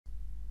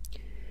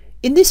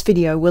In this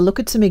video, we'll look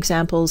at some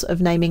examples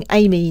of naming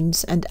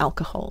amines and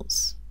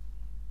alcohols.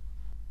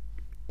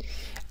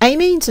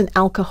 Amines and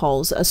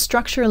alcohols are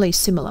structurally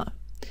similar.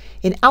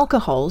 In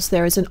alcohols,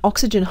 there is an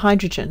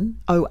oxygen-hydrogen,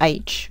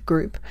 OH,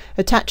 group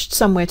attached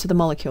somewhere to the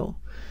molecule.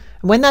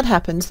 And when that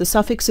happens, the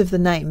suffix of the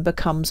name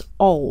becomes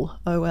ol,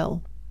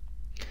 OL.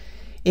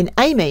 In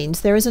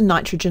amines, there is a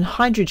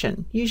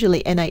nitrogen-hydrogen,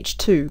 usually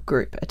NH2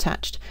 group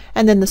attached,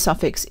 and then the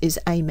suffix is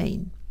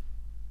amine.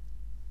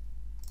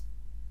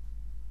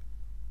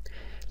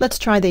 Let's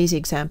try these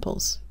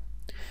examples.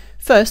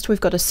 First,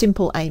 we've got a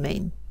simple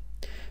amine.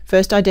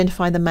 First,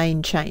 identify the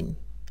main chain.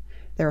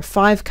 There are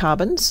 5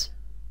 carbons,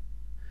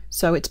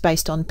 so it's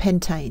based on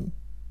pentane.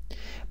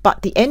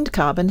 But the end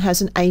carbon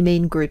has an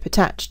amine group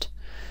attached,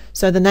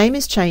 so the name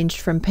is changed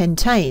from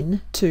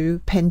pentane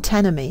to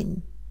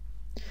pentanamine.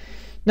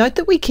 Note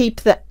that we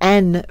keep the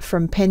 "an"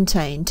 from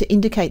pentane to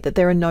indicate that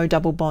there are no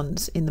double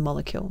bonds in the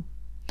molecule.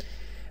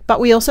 But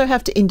we also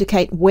have to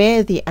indicate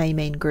where the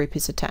amine group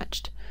is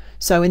attached.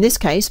 So in this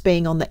case,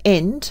 being on the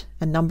end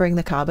and numbering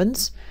the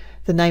carbons,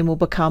 the name will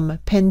become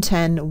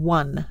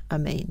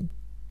pentan-1-amine.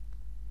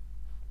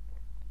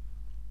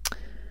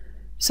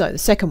 So the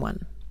second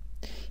one.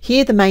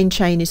 Here the main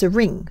chain is a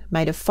ring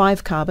made of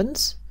 5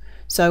 carbons,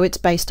 so it's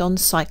based on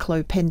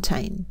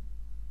cyclopentane.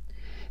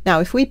 Now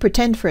if we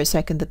pretend for a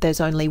second that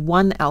there's only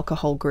one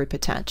alcohol group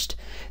attached,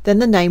 then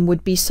the name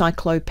would be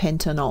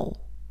cyclopentanol.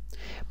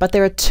 But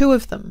there are 2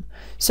 of them,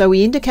 so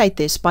we indicate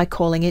this by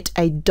calling it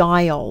a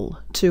diol,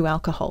 2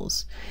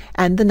 alcohols,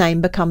 and the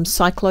name becomes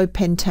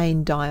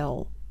cyclopentane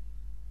diol.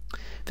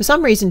 For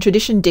some reason,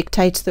 tradition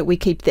dictates that we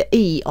keep the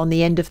E on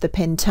the end of the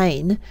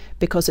pentane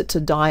because it's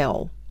a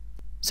diol.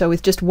 So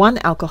with just one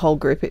alcohol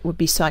group it would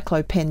be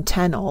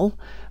cyclopentanol,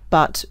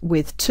 but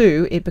with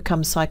 2 it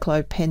becomes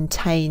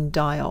cyclopentane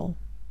diol.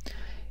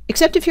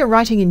 Except if you're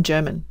writing in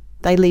German,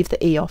 they leave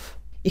the E off.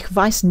 Ich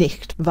weiß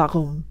nicht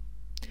warum.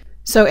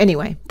 So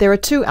anyway, there are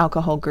 2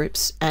 alcohol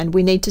groups and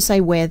we need to say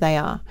where they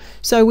are.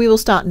 So we will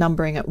start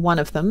numbering at one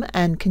of them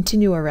and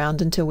continue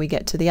around until we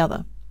get to the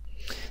other.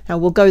 Now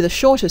we'll go the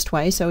shortest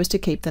way so as to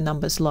keep the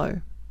numbers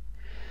low.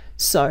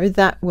 So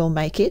that will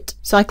make it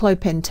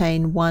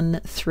cyclopentane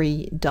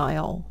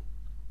 1,3-diol.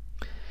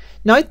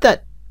 Note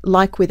that,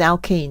 like with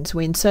alkenes,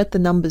 we insert the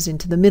numbers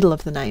into the middle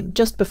of the name,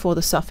 just before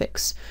the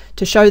suffix,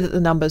 to show that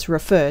the numbers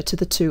refer to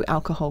the 2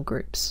 alcohol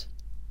groups.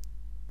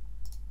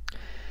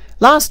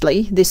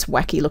 Lastly, this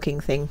wacky looking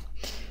thing.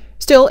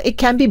 Still, it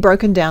can be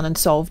broken down and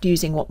solved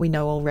using what we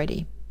know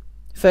already.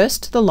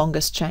 First, the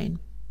longest chain.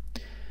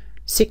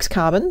 6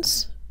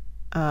 carbons,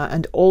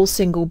 and all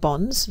single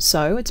bonds,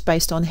 so it's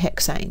based on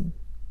hexane.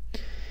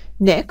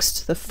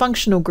 Next, the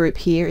functional group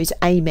here is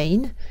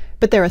amine,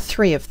 but there are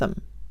 3 of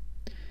them.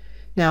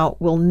 Now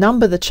we'll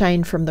number the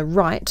chain from the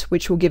right,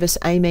 which will give us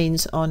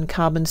amines on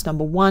carbons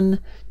number 1,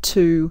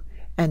 2,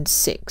 and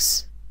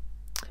 6.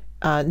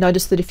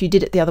 Notice that if you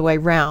did it the other way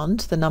round,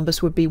 the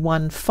numbers would be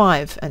 1,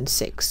 5, and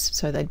 6,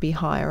 so they'd be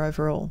higher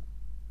overall.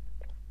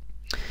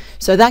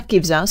 So that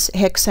gives us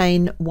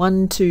hexane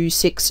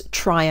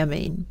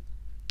 1,2,6-triamine.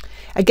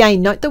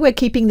 Again, note that we're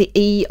keeping the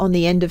E on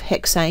the end of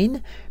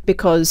hexane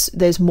because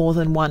there's more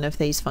than one of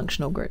these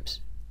functional groups.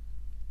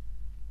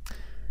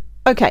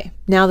 Okay,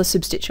 now the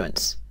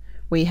substituents.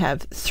 We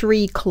have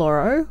 3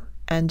 chloro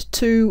and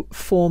 2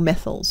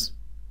 4-methyls.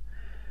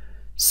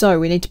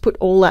 So we need to put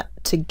all that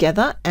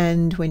together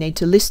and we need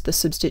to list the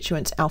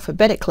substituents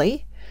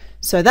alphabetically.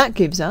 So that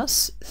gives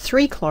us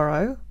 3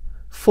 chloro,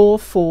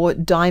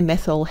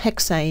 4,4-dimethyl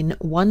hexane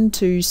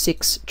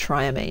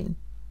 1,2,6-triamine.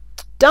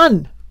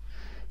 Done!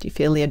 Do you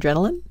feel the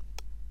adrenaline?